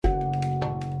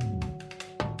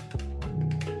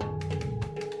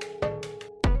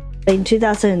In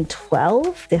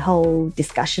 2012, the whole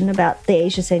discussion about the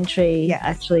Asia Century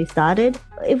actually started.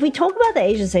 If we talk about the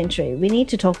Asia Century, we need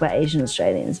to talk about Asian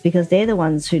Australians because they're the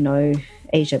ones who know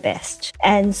Asia best.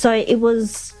 And so it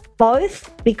was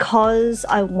both because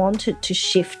I wanted to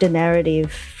shift the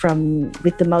narrative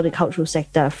with the multicultural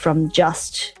sector from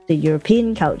just the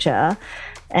European culture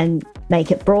and make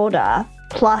it broader,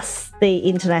 plus the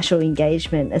international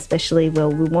engagement, especially where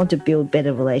we want to build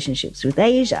better relationships with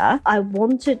Asia. I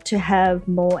wanted to have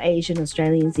more Asian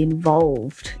Australians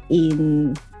involved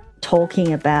in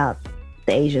talking about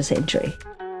the Asia Century.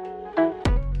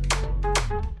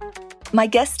 My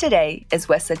guest today is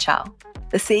Wesa Chau,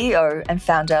 the CEO and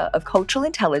founder of Cultural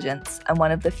Intelligence and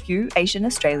one of the few Asian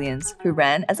Australians who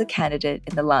ran as a candidate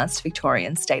in the last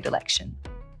Victorian state election.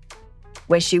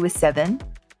 When she was 7,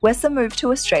 Wesa moved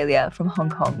to Australia from Hong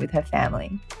Kong with her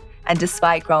family. And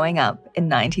despite growing up in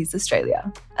 90s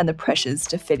Australia and the pressures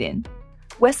to fit in,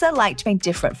 Wesa liked being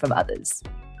different from others.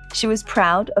 She was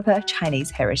proud of her Chinese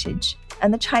heritage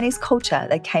and the Chinese culture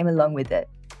that came along with it,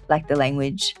 like the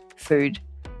language, food,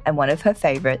 and one of her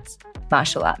favourites,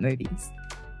 martial art movies.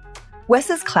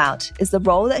 Wesa's clout is the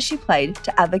role that she played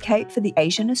to advocate for the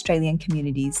Asian Australian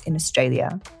communities in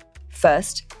Australia.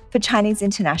 First, for Chinese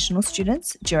international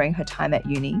students during her time at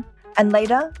uni, and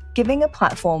later giving a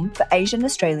platform for Asian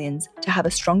Australians to have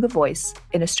a stronger voice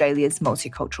in Australia's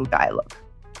multicultural dialogue.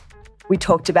 We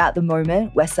talked about the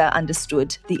moment Wesa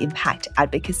understood the impact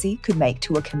advocacy could make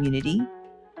to a community,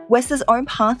 Wesa's own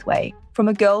pathway from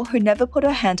a girl who never put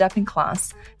her hand up in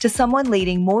class to someone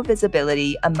leading more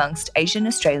visibility amongst Asian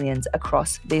Australians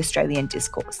across the Australian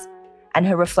discourse, and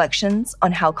her reflections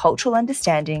on how cultural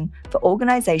understanding for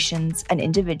organisations and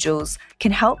individuals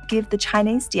can help give the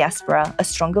Chinese diaspora a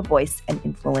stronger voice and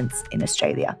influence in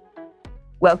Australia.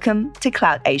 Welcome to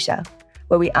Clout Asia,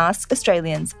 where we ask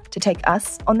Australians to take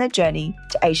us on their journey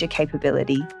to Asia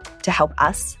capability to help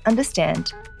us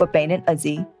understand what being an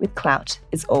Aussie with clout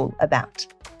is all about.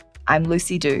 I'm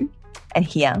Lucy Du, and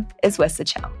here is Wesa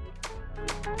Chau.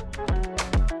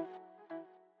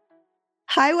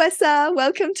 Hi, Wesa.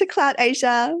 Welcome to Clout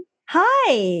Asia.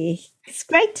 Hi. It's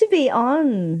great to be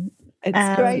on.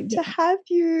 It's great to have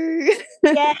you.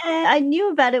 Yeah, I knew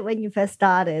about it when you first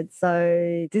started.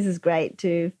 So this is great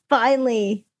to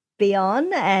finally be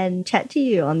on and chat to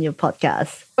you on your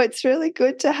podcast. It's really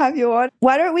good to have you on.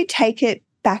 Why don't we take it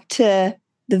back to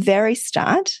the very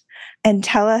start and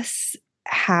tell us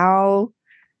how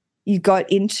you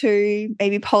got into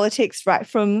maybe politics right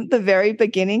from the very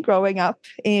beginning, growing up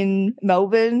in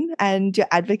Melbourne, and your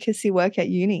advocacy work at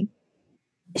uni?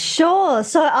 Sure.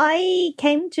 So I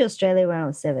came to Australia when I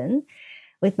was 7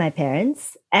 with my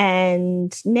parents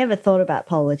and never thought about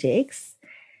politics,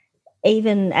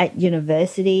 even at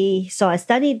university. So I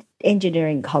studied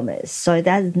engineering commerce. So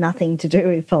that has nothing to do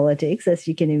with politics, as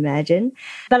you can imagine.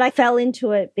 But I fell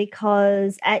into it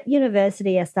because at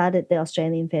university, I started the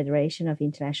Australian Federation of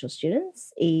International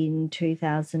Students in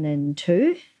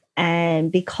 2002.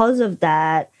 And because of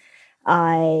that,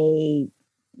 I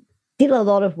did a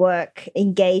lot of work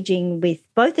engaging with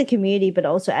both the community but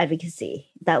also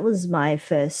advocacy. That was my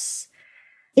first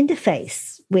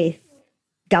interface with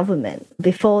government.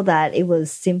 Before that, it was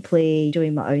simply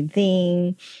doing my own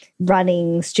thing,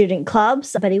 running student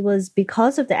clubs. But it was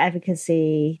because of the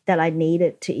advocacy that I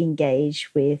needed to engage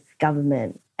with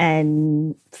government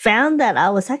and found that I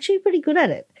was actually pretty good at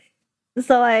it.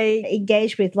 So I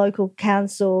engaged with local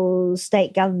councils,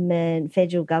 state government,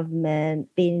 federal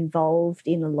government, been involved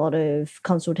in a lot of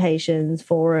consultations,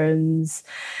 forums,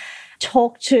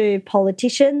 talked to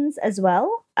politicians as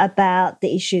well about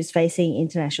the issues facing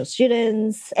international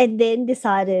students, and then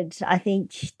decided I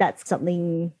think that's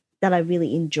something that I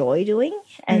really enjoy doing.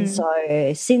 And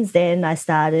so since then, I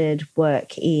started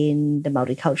work in the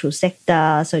multicultural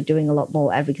sector, so doing a lot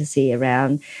more advocacy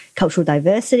around cultural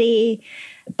diversity,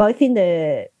 both in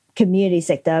the community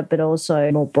sector, but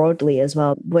also more broadly as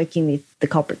well, working with the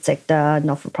corporate sector,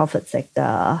 not-for-profit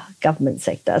sector, government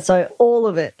sector, so all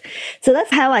of it. So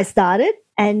that's how I started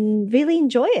and really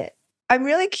enjoy it. I'm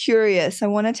really curious. I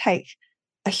want to take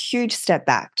a huge step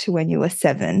back to when you were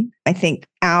 7. I think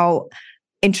our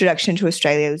introduction to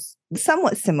Australia was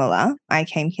somewhat similar. I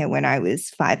came here when I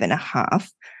was 5.5,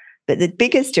 but the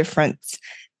biggest difference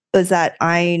was that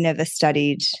I never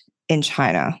studied in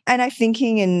China. And I'm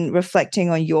thinking and reflecting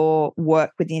on your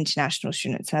work with the international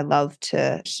students, and I'd love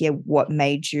to hear what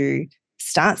made you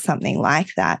start something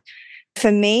like that.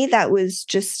 For me, that was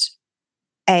just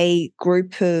a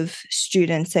group of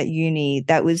students at uni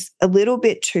that was a little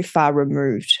bit too far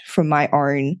removed from my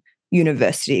own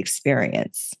university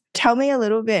experience. Tell me a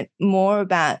little bit more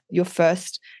about your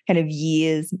first kind of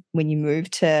years when you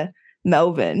moved to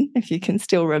Melbourne, if you can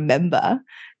still remember,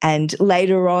 and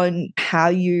later on how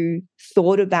you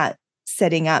thought about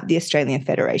setting up the Australian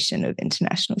Federation of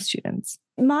International Students.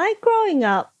 My growing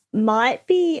up might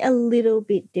be a little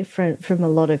bit different from a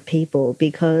lot of people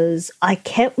because I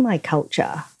kept my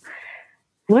culture.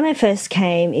 When I first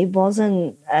came, it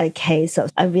wasn't a case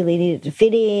of I really needed to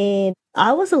fit in.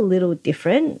 I was a little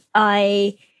different.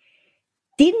 I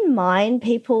didn't mind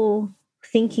people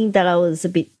thinking that I was a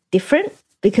bit different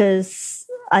because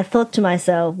I thought to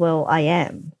myself, well, I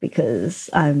am because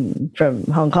I'm from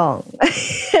Hong Kong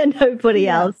and nobody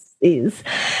else is.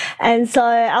 And so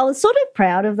I was sort of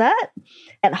proud of that.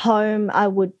 At home, I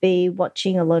would be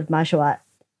watching a lot of martial art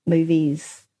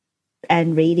movies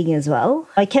and reading as well.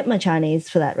 I kept my Chinese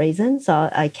for that reason. So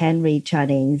I can read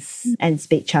Chinese and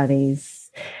speak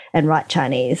Chinese and write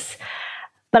Chinese.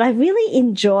 But I really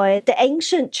enjoyed the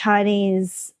ancient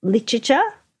Chinese literature.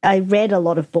 I read a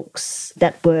lot of books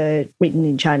that were written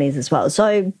in Chinese as well.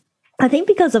 So I think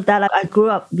because of that, I grew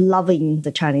up loving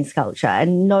the Chinese culture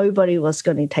and nobody was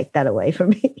going to take that away from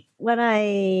me. When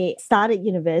I started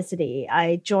university,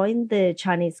 I joined the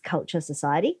Chinese Culture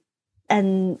Society.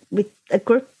 And with a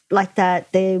group like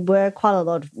that, there were quite a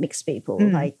lot of mixed people,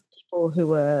 like people who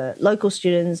were local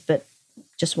students but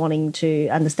just wanting to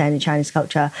understand the Chinese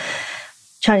culture,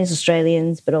 Chinese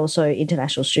Australians, but also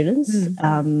international students.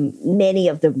 Many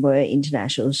of them were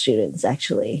international students,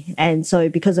 actually. And so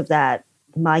because of that,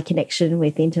 my connection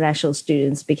with international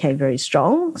students became very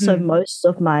strong. So most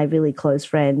of my really close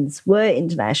friends were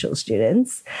international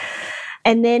students.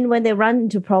 And then when they run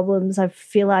into problems, I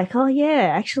feel like, oh,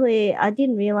 yeah, actually, I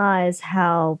didn't realize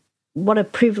what a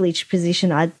privileged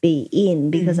position I'd be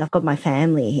in because I've got my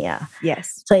family here.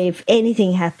 Yes. So if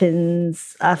anything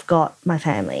happens, I've got my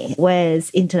family, whereas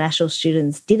international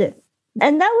students didn't.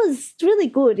 And that was really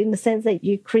good in the sense that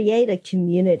you create a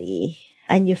community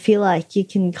and you feel like you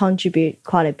can contribute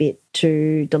quite a bit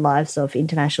to the lives of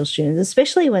international students,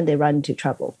 especially when they run into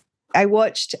trouble. I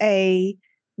watched a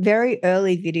very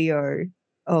early video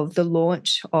of the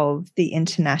launch of the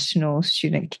International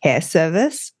Student Care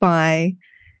Service by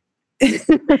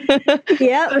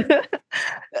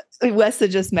Wesa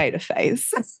just made a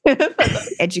face.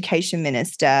 Education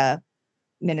Minister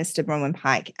Bronwyn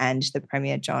Pike and the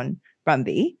Premier John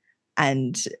Brumby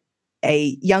and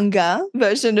a younger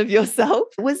version of yourself.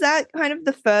 Was that kind of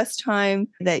the first time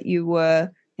that you were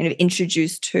kind of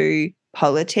introduced to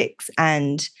politics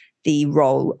and the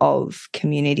role of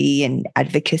community and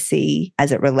advocacy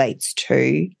as it relates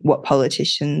to what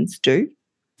politicians do?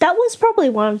 That was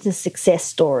probably one of the success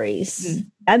stories.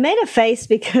 I made a face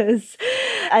because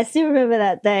I still remember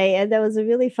that day, and there was a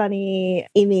really funny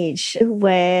image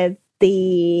where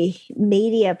the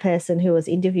media person who was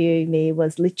interviewing me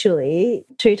was literally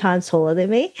 2 times taller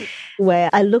than me, where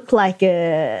I looked like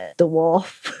a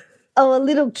dwarf or a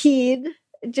little kid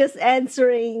just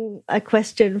answering a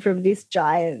question from this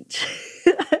giant.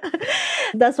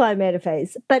 That's why I made a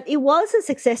face. But it was a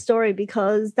success story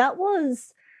because that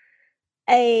was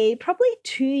probably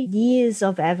 2 years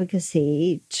of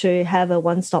advocacy to have a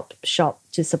one-stop shop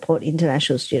to support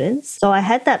international students. So I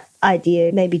had that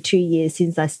idea maybe 2 years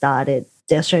since I started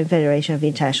the Australian Federation of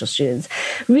International Students.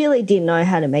 Really didn't know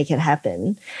how to make it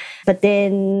happen. But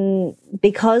then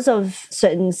because of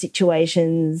certain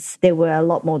situations, there were a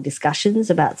lot more discussions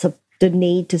about the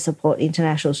need to support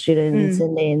international students.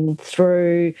 And then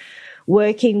through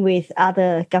working with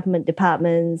other government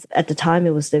departments, at the time it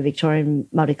was the Victorian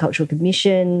Multicultural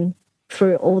Commission,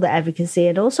 through all the advocacy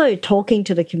and also talking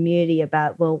to the community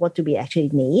about, well, what do we actually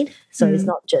need? So it's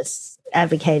not just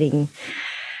advocating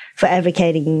for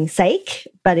advocating's sake,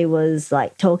 but it was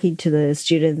like talking to the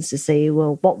students to see,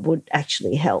 well, what would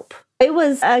actually help. It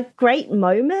was a great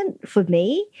moment for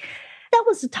me. That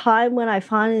was the time when I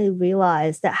finally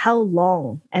realized that how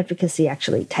long advocacy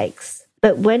actually takes.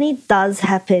 But when it does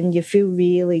happen, you feel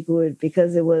really good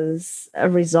because it was a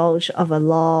result of a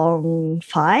long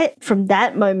fight. From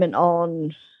that moment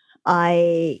on,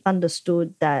 I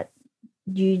understood that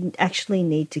you actually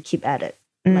need to keep at it.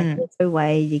 Like there's no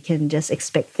way you can just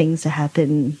expect things to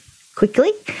happen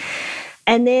quickly.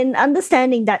 And then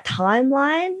understanding that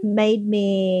timeline made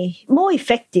me more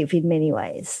effective in many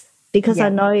ways because I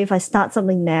know if I start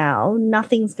something now,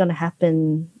 nothing's going to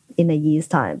happen in a year's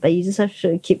time, but you just have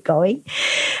to keep going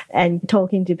and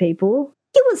talking to people.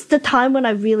 It was the time when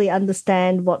I really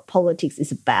understand what politics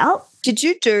is about. Did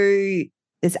you do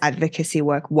this advocacy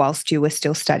work whilst you were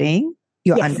still studying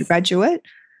your undergraduate?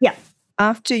 Yeah.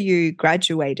 After you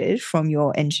graduated from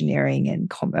your engineering and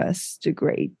commerce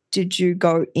degree, did you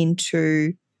go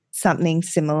into something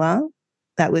similar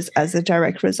that was as a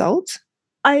direct result?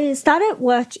 I started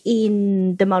work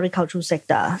in the multicultural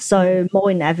sector, so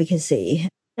more in advocacy.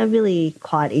 I really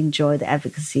quite enjoy the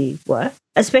advocacy work,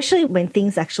 especially when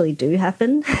things actually do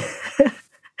happen.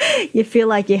 You feel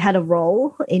like you had a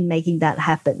role in making that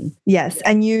happen. Yes.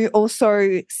 And you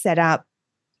also set up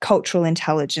Cultural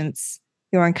Intelligence,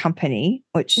 your own company,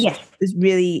 which is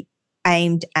really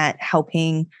aimed at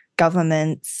helping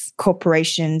governments,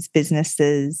 corporations,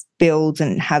 businesses build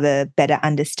and have a better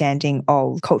understanding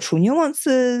of cultural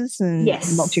nuances and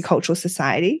multicultural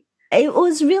society. It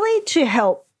was really to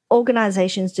help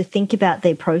organizations to think about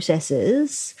their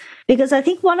processes, because I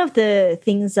think one of the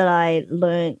things that I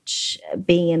learnt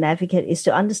being an advocate is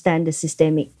to understand the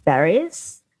systemic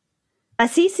barriers. I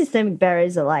see systemic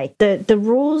barriers are like the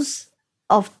rules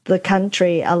of the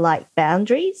country are like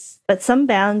boundaries, but some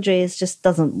boundaries just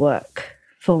doesn't work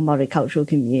for multicultural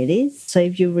communities. So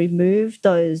if you remove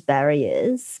those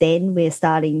barriers, then we're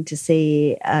starting to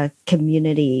see a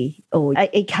community or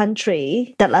a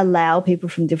country that allow people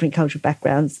from different cultural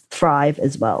backgrounds thrive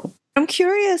as well. I'm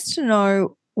curious to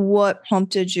know what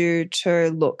prompted you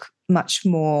to look much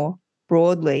more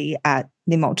broadly at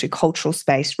the multicultural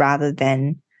space rather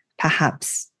than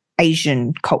perhaps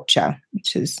Asian culture,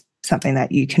 which is something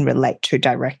that you can relate to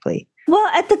directly. Well,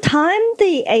 at the time,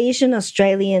 the Asian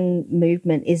Australian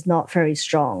movement is not very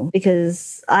strong,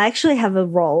 because I actually have a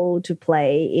role to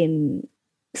play in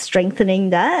strengthening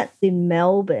that. In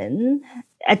Melbourne,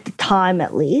 at the time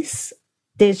at least,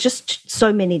 there's just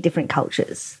so many different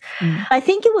cultures. I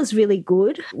think it was really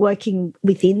good working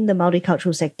within the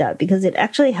multicultural sector, because it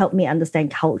actually helped me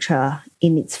understand culture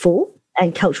in its full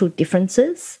and cultural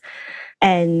differences,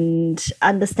 and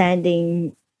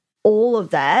understanding all of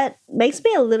that makes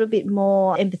me a little bit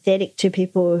more empathetic to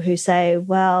people who say,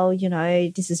 well, you know,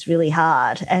 this is really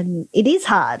hard. And it is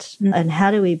hard. And how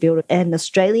do we build an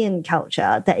Australian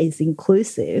culture that is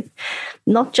inclusive,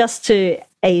 not just to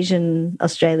Asian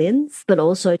Australians, but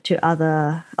also to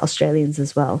other Australians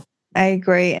as well? I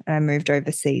agree. I moved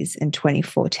overseas in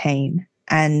 2014.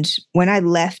 And when I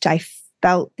left, I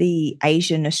felt the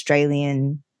Asian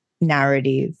Australian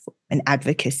narrative and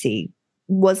advocacy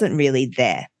wasn't really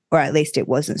there, or at least it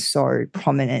wasn't so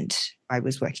prominent. I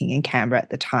was working in Canberra at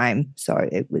the time, so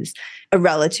it was a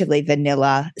relatively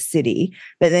vanilla city.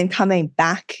 But then coming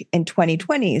back in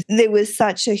 2020, there was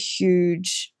such a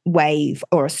huge wave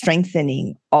or a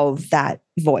strengthening of that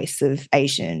voice of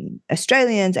Asian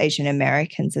Australians, Asian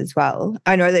Americans as well.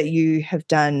 I know that you have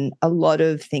done a lot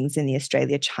of things in the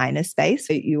Australia-China space.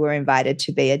 So you were invited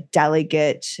to be a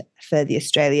delegate for the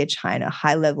Australia-China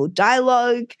high-level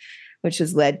dialogue, which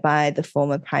was led by the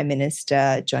former Prime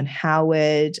Minister, John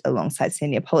Howard, alongside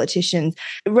senior politicians.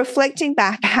 Reflecting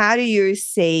back, how do you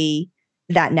see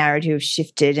that narrative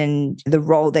shifted and the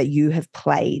role that you have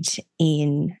played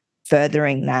in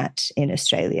furthering that in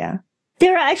Australia?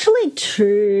 There are actually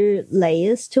two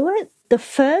layers to it. The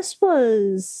first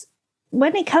was,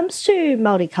 when it comes to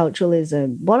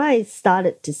multiculturalism, what I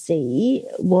started to see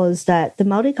was that the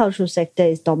multicultural sector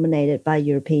is dominated by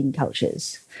European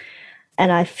cultures.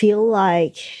 And I feel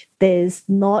like there's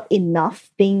not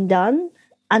enough being done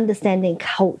understanding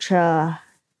culture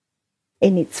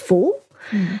in its full.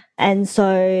 And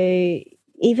so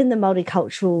even the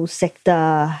multicultural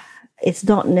sector, it's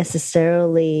not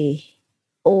necessarily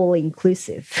all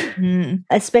inclusive,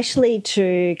 especially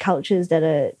to cultures that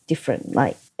are different,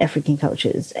 like African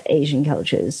cultures, Asian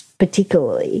cultures,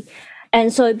 particularly.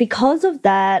 And so because of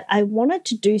that, I wanted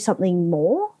to do something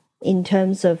more in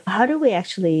terms of how do we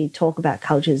actually talk about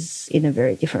cultures in a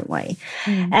very different way.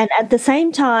 And at the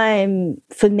same time,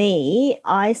 for me,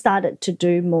 I started to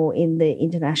do more in the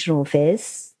international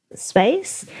affairs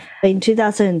space. In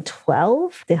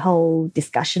 2012, the whole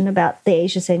discussion about the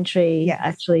Asia Century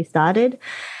actually started.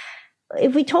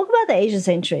 If we talk about the Asia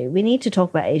Century, we need to talk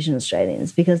about Asian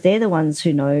Australians, because they're the ones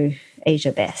who know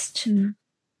Asia best.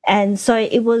 And so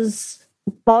it was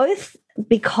both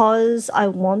because I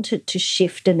wanted to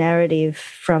shift the narrative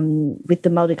with the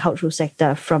multicultural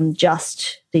sector from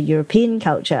just the European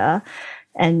culture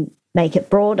and make it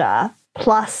broader,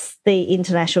 plus the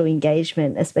international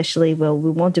engagement, especially where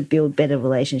we want to build better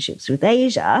relationships with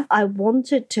Asia. I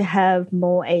wanted to have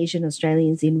more Asian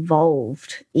Australians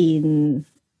involved in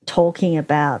talking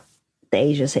about the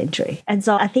Asia Century. And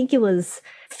so I think it was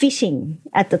fitting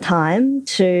at the time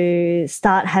to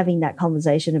start having that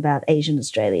conversation about Asian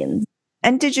Australians.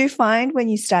 And did you find when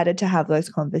you started to have those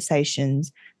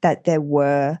conversations that there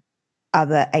were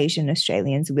other Asian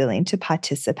Australians willing to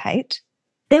participate?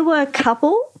 There were a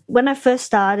couple. When I first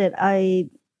started, I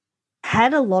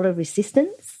had a lot of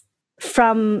resistance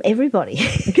From everybody.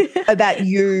 About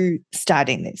you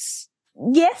starting this?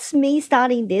 Yes, me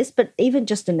starting this, but even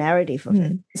just a narrative of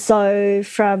it. So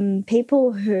from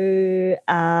people who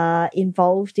are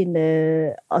involved in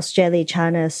the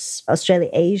Australia-China,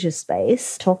 Australia-Asia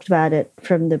space, talked about it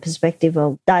from the perspective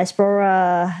of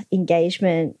diaspora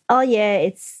engagement. Oh, yeah,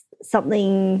 it's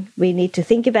something we need to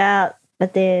think about,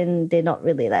 but then they're not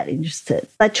really that interested.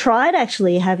 I tried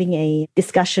actually having a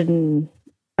discussion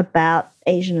about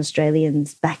Asian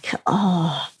Australians back,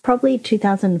 probably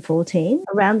 2014,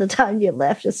 around the time you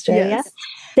left Australia. Yes.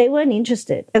 They weren't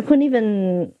interested. I couldn't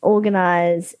even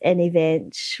organise an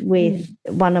event with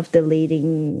one of the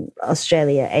leading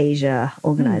Australia-Asia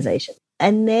organisations.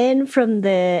 And then from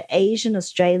the Asian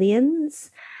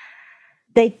Australians,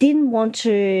 they didn't want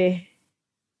to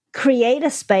create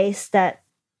a space that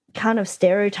kind of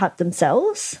stereotype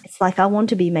themselves. It's like, I want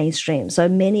to be mainstream. So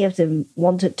many of them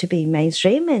want it to be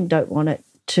mainstream and don't want it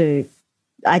to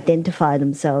identify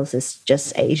themselves as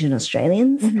just Asian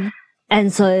Australians.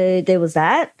 And so there was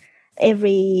that.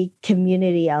 Every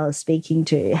community I was speaking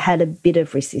to had a bit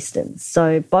of resistance.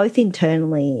 So both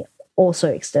internally, also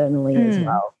externally as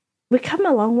well. We've come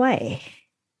a long way.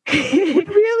 We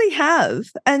really have.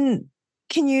 And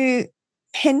can you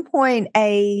pinpoint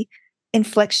a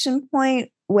inflection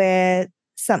point where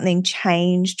something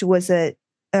changed? Was it,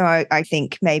 I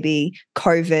think maybe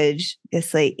COVID,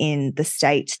 obviously in the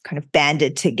States, kind of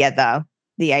banded together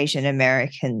the Asian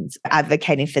Americans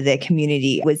advocating for their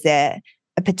community. Was there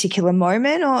a particular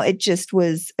moment, or it just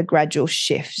was a gradual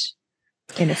shift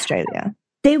in Australia?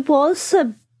 There was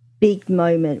a big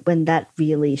moment when that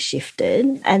really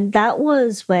shifted, and that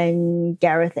was when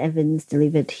Gareth Evans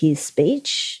delivered his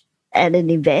speech at an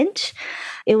event.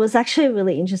 It was actually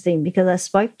really interesting because I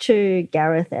spoke to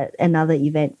Gareth at another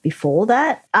event before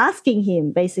that, asking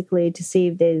him basically to see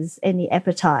if there's any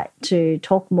appetite to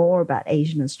talk more about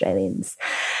Asian Australians.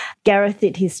 Gareth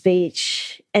did his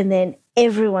speech and then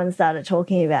everyone started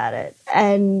talking about it.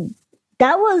 And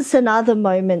that was another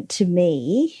moment to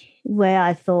me where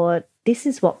I thought, this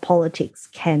is what politics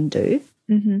can do.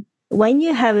 When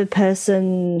you have a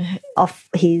person of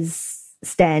his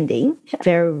standing,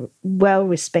 very well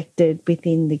respected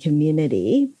within the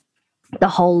community, the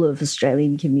whole of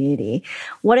Australian community,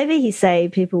 whatever he say,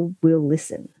 people will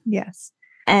listen. Yes.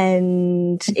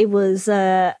 And it was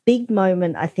a big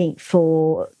moment, I think,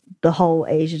 for the whole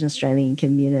Asian Australian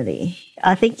community.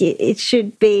 I think it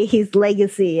should be his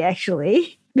legacy,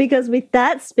 actually. Because with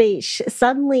that speech,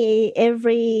 suddenly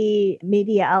every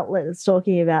media outlet is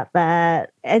talking about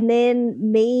that. And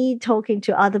then me talking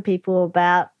to other people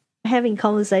about having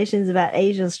conversations about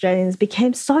Asian Australians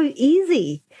became so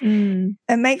easy.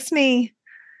 It makes me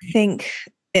think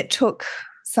it took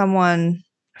someone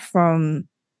from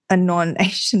a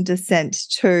non-Asian descent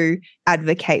to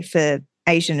advocate for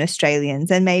Asian Australians.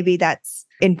 And maybe that's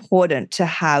important to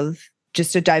have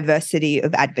just a diversity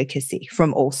of advocacy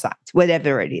from all sides,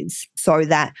 whatever it is, so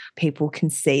that people can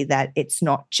see that it's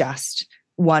not just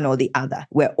one or the other.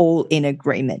 We're all in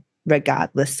agreement,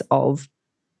 regardless of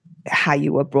how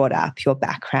you were brought up, your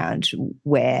background,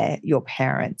 where your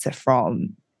parents are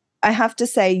from. I have to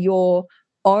say, your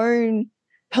own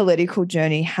political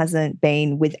journey hasn't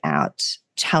been without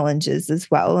challenges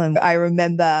as well. And I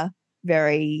remember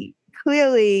very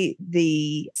clearly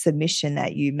the submission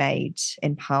that you made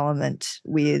in Parliament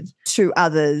with two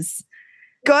others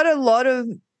got a lot of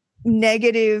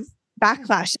negative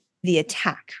backlash. The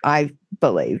attack, I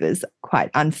believe, is quite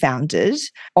unfounded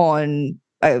on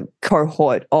a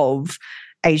cohort of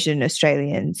Asian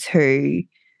Australians who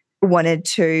wanted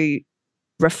to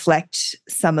reflect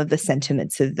some of the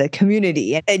sentiments of the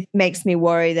community. And it makes me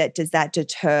worry that does that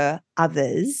deter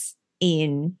others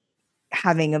in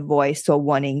having a voice or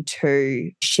wanting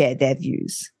to share their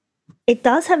views? It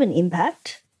does have an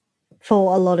impact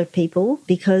for a lot of people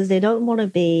because they don't want to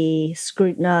be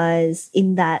scrutinised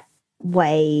in that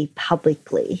way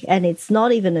publicly. And it's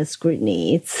not even a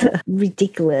scrutiny, it's a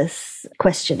ridiculous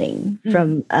questioning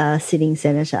from a sitting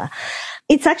senator.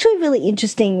 It's actually really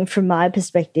interesting from my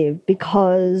perspective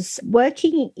because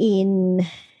working in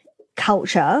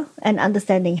culture and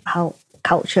understanding how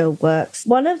culture works,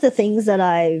 one of the things that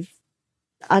I've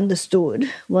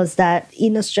understood was that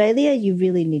in Australia, you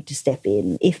really need to step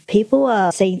in. If people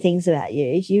are saying things about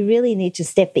you, you really need to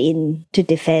step in to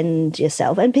defend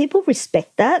yourself. And people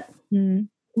respect that.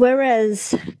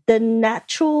 Whereas the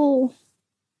natural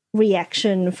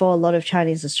reaction for a lot of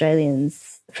Chinese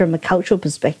Australians from a cultural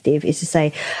perspective is to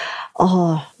say,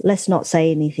 oh, let's not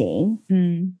say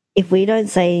anything. If we don't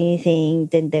say anything,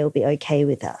 then they'll be okay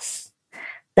with us.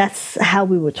 That's how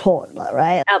we were taught,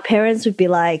 right? Our parents would be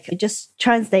like, just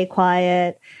try and stay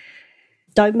quiet.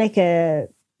 Don't make a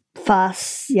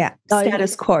fuss. Yeah,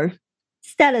 status quo.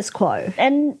 Status quo.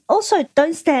 And also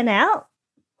don't stand out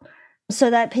so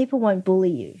that people won't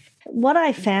bully you. What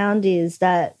I found is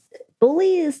that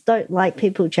bullies don't like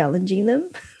people challenging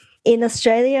them. In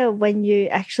Australia, when you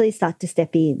actually start to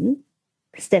step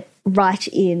right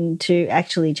in to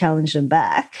actually challenge them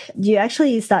back, you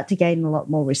actually start to gain a lot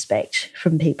more respect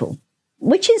from people,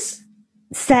 which is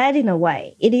sad in a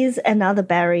way. It is another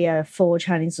barrier for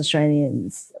Chinese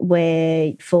Australians,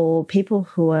 where for people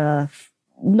who are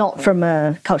not from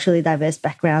a culturally diverse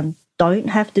background don't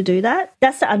have to do that.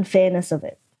 That's the unfairness of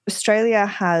it. Australia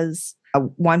has a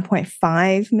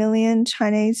 1.5 million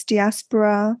Chinese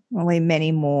diaspora, only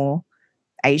many more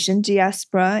Asian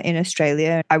diaspora in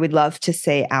Australia. I would love to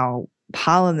see our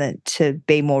parliament to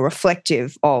be more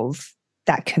reflective of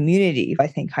that community. I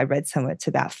think I read somewhere it's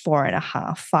about 4.5%,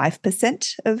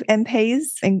 5% of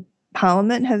MPs in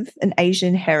parliament have an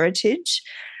Asian heritage.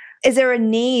 Is there a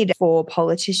need for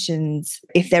politicians,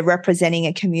 if they're representing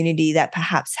a community, that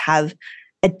perhaps have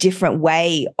a different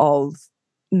way of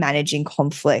managing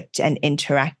conflict and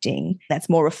interacting that's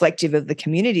more reflective of the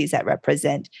communities that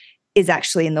represent, is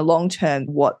actually in the long term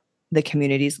what the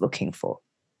community is looking for?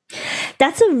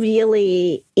 That's a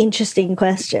really interesting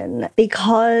question,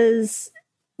 because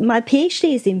my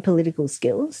PhD is in political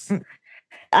skills.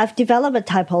 I've developed a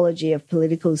typology of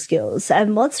political skills.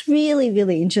 And what's really,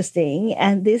 really interesting,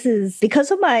 and this is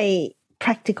because of my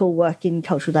practical work in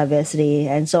cultural diversity,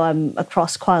 and so I'm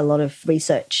across quite a lot of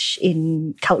research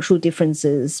in cultural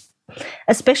differences,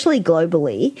 especially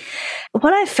globally.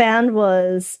 What I found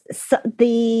was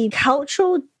the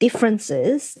cultural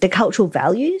differences, the cultural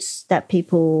values that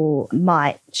people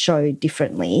might show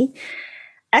differently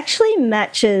actually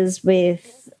matches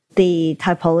with the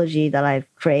typology that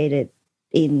I've created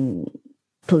in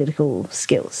political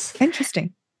skills.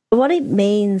 Interesting. What it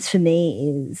means for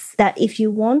me is that if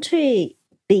you want to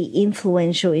be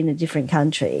influential in a different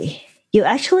country, you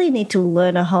actually need to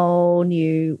learn a whole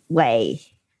new way.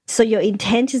 So your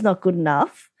intent is not good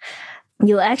enough.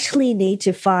 You actually need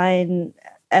to find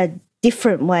a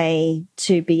different way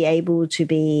to be able to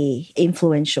be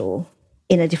influential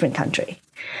in a different country,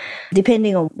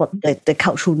 depending on what the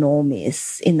cultural norm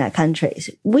is in that country,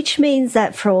 which means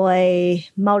that for a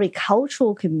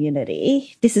multicultural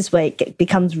community, this is where it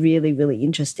becomes really, really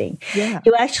interesting. Yeah.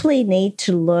 You actually need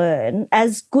to learn,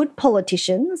 as good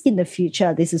politicians in the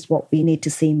future, this is what we need to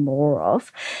see more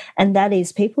of, and that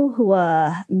is people who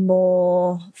are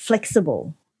more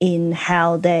flexible in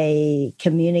how they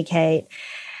communicate,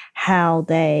 how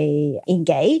they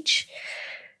engage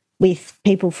with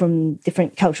people from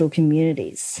different cultural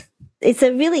communities. It's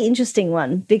a really interesting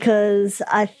one, because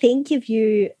I think if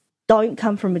you don't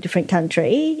come from a different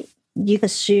country, you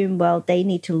assume, well, they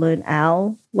need to learn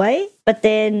our way. But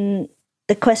then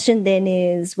the question then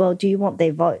is, well, do you want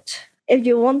their vote? If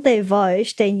you want their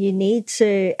vote, then you need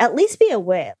to at least be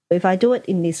aware. If I do it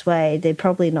in this way, they're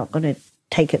probably not going to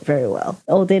take it very well,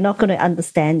 or they're not going to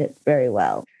understand it very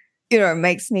well. You know, it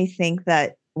makes me think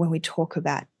that when we talk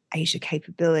about Asia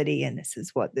capability, and this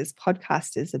is what this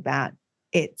podcast is about,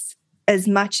 it's as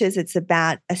much as it's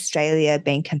about Australia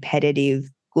being competitive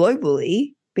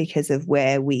globally because of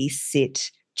where we sit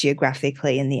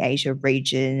geographically in the Asia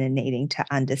region and needing to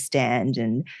understand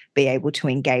and be able to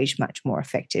engage much more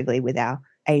effectively with our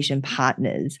Asian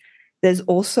partners, there's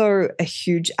also a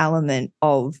huge element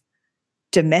of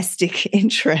domestic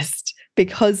interest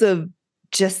because of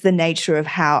just the nature of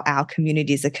how our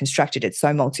communities are constructed. It's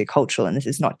so multicultural, and this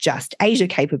is not just Asia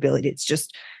capability, it's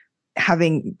just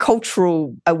having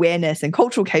cultural awareness and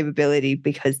cultural capability,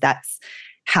 because that's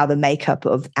how the makeup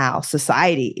of our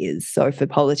society is. So for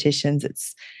politicians,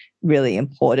 it's really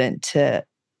important to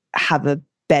have a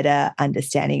better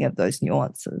understanding of those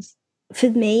nuances. For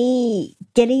me,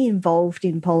 getting involved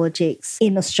in politics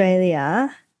in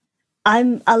Australia,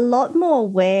 I'm a lot more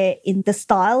aware in the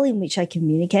style in which I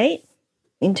communicate.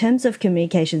 In terms of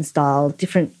communication style,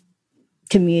 different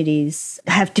communities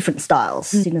have different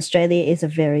styles. In Australia is a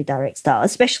very direct style,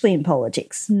 especially in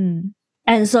politics.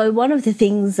 And so one of the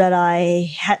things that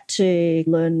I had to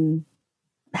learn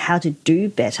how to do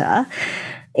better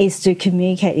is to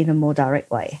communicate in a more direct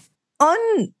way.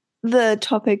 On the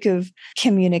topic of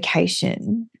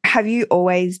communication, have you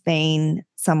always been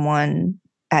someone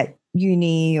at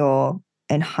uni or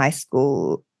in high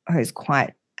school who's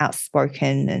quite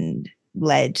outspoken and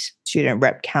led student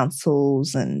rep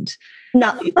councils and...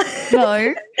 No.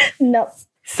 No? No.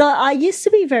 So I used to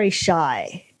be very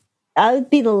shy. I would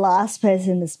be the last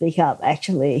person to speak up,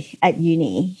 actually, at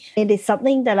uni. It is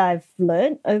something that I've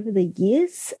learned over the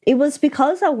years. It was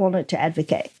because I wanted to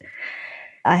advocate.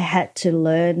 I had to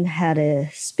learn how to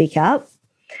speak up.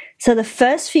 So the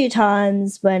first few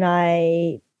times when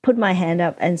I put my hand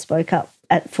up and spoke up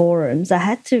at forums, I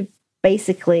had to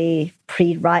basically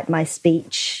pre-write my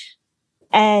speech.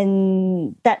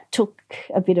 And that took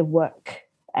a bit of work,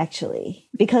 actually,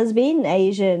 because being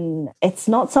Asian, it's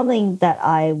not something that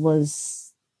I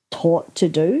was taught to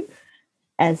do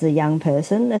as a young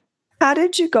person. How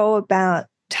did you go about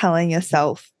telling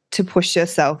yourself to push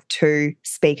yourself to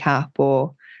speak up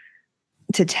or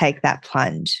to take that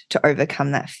plunge, to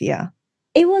overcome that fear?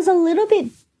 It was a little bit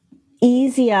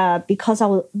easier because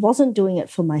I wasn't doing it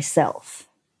for myself.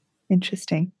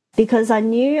 Interesting. Because I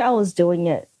knew I was doing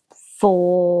it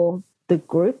for the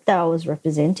group that I was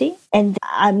representing. And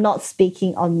I'm not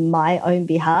speaking on my own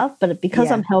behalf, but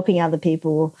because I'm helping other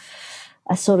people,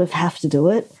 I sort of have to do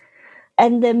it.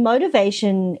 And the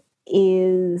motivation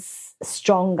is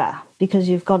stronger because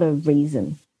you've got a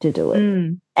reason to do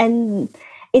it. And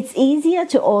it's easier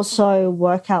to also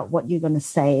work out what you're going to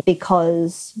say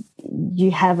because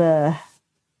you have a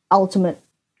ultimate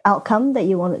outcome that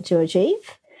you want it to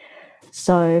achieve.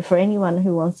 So for anyone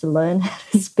who wants to learn how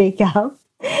to speak up,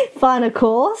 find a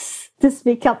course to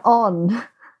speak up on.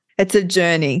 It's a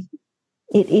journey.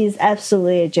 It is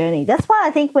absolutely a journey. That's why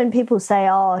I think when people say,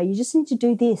 oh, you just need to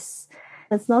do this,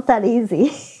 it's not that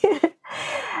easy.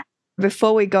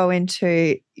 Before we go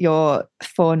into your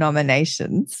 4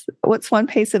 nominations, what's one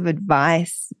piece of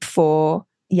advice for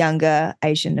younger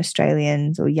Asian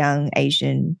Australians or young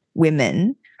Asian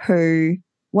women who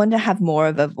want to have more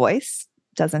of a voice?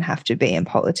 Doesn't have to be in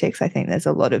politics. I think there's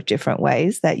a lot of different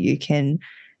ways that you can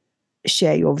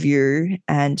share your view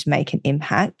and make an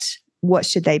impact. What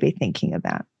should they be thinking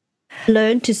about?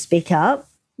 Learn to speak up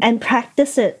and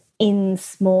practice it in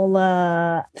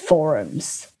smaller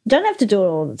forums. You don't have to do it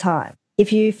all the time.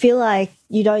 If you feel like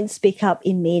you don't speak up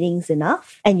in meetings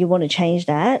enough and you want to change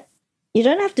that, you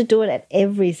don't have to do it at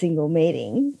every single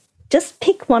meeting. Just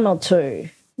pick 1 or 2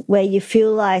 where you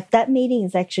feel like that meeting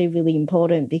is actually really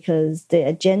important because the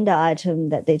agenda item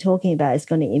that they're talking about is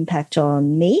going to impact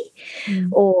on me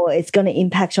or it's going to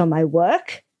impact on my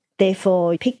work.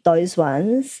 Therefore, pick those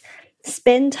ones.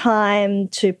 Spend time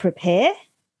to prepare.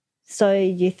 So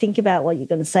you think about what you're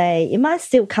going to say. It might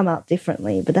still come out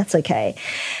differently, but that's okay.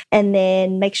 And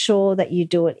then make sure that you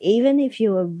do it. Even if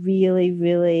you are really,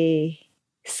 really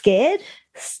scared,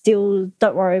 still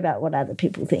don't worry about what other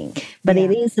people think. But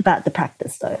it is about the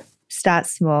practice though. Start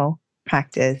small,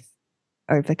 practice,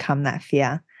 overcome that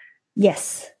fear.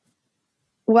 Yes.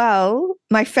 Well,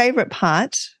 my favorite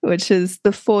part, which is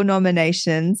the 4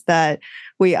 nominations that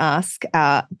we ask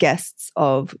our guests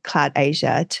of Cloud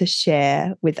Asia to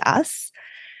share with us.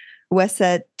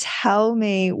 Wesa, tell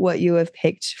me what you have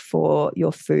picked for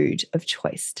your food of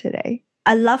choice today.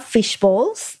 I love fish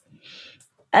balls,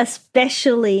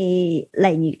 especially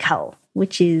Wesa Chau,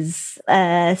 which is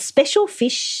a special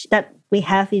fish that we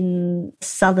have in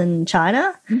southern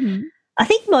China. I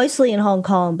think mostly in Hong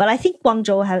Kong, but I think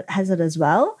Guangzhou has it as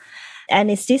well. And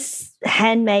it's this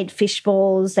handmade fish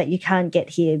balls that you can't get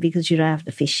here because you don't have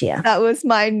the fish here. That was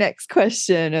my next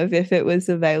question of if it was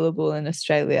available in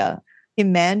Australia.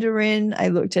 In Mandarin, I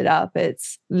looked it up.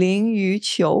 It's Ling Yu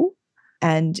Qiu,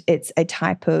 and it's a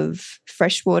type of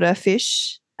freshwater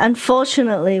fish.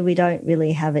 Unfortunately, we don't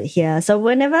really have it here. So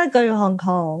whenever I go to Hong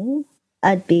Kong,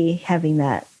 I'd be having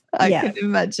that. I can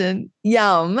imagine.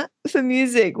 Yum. For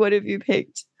music, what have you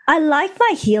picked? I like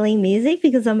my healing music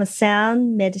because I'm a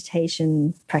sound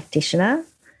meditation practitioner.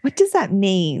 What does that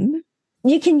mean?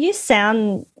 You can use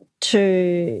sound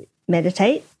to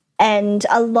meditate. And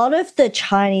a lot of the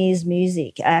Chinese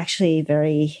music are actually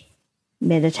very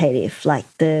meditative,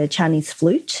 like the Chinese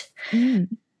flute,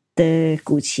 the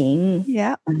guqin,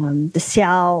 the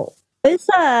xiao. Those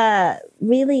are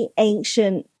really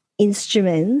ancient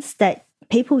instruments that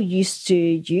people used to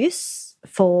use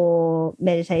for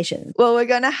meditation. Well, we're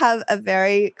going to have a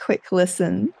very quick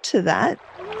listen to that.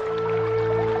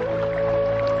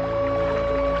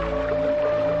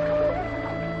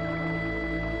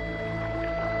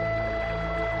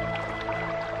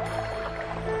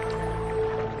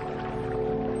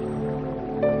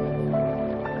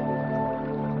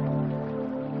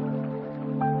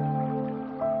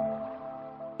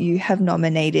 You have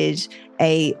nominated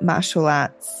a martial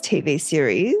arts TV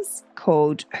series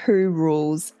called Who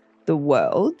Rules the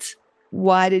World.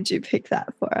 Why did you pick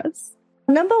that for us?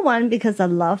 Number one, because I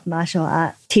love martial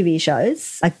art TV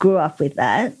shows. I grew up with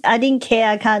that. I didn't care.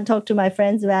 I can't talk to my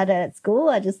friends about it at school.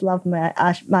 I just love my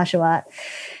martial art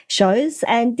shows.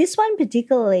 And this one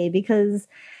particularly because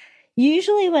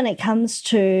usually when it comes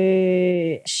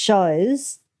to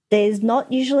shows, there's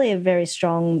not usually a very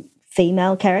strong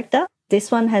female character. This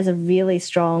one has a really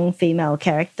strong female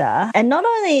character. And not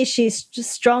only is she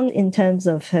strong in terms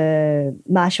of her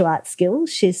martial arts skills,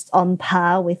 she's on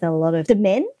par with a lot of the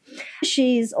men.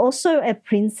 She's also a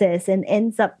princess and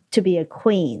ends up to be a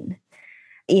queen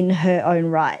in her own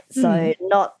right. So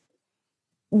not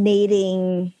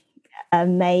needing a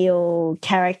male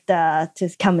character to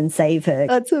come and save her.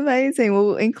 That's amazing.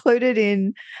 We'll include it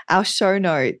in our show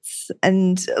notes.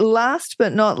 And last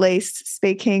but not least,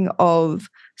 speaking of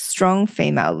strong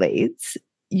female leads,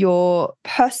 your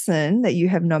person that you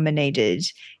have nominated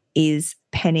is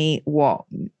Penny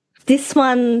Wong. This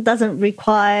one doesn't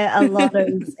require a lot of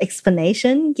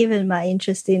explanation, given my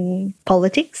interest in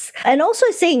politics. And also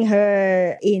seeing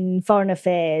her in foreign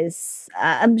affairs,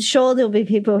 I'm sure there'll be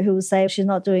people who will say she's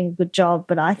not doing a good job,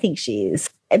 but I think she is.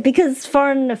 Because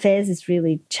foreign affairs is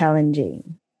really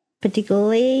challenging,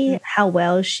 particularly how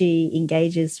well she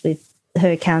engages with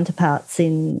her counterparts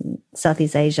in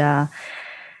Southeast Asia.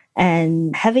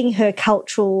 And having her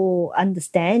cultural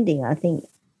understanding, I think,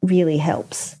 really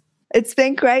helps. It's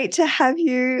been great to have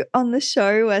you on the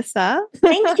show, Wesa.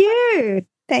 Thank you.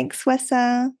 Thanks,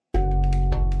 Wesa.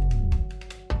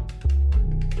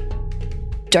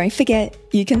 Don't forget,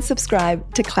 you can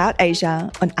subscribe to Clout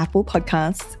Asia on Apple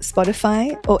Podcasts,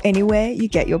 Spotify, or anywhere you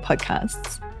get your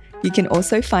podcasts. You can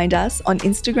also find us on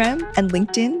Instagram and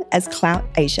LinkedIn as Clout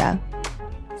Asia.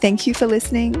 Thank you for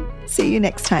listening. See you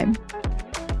next time.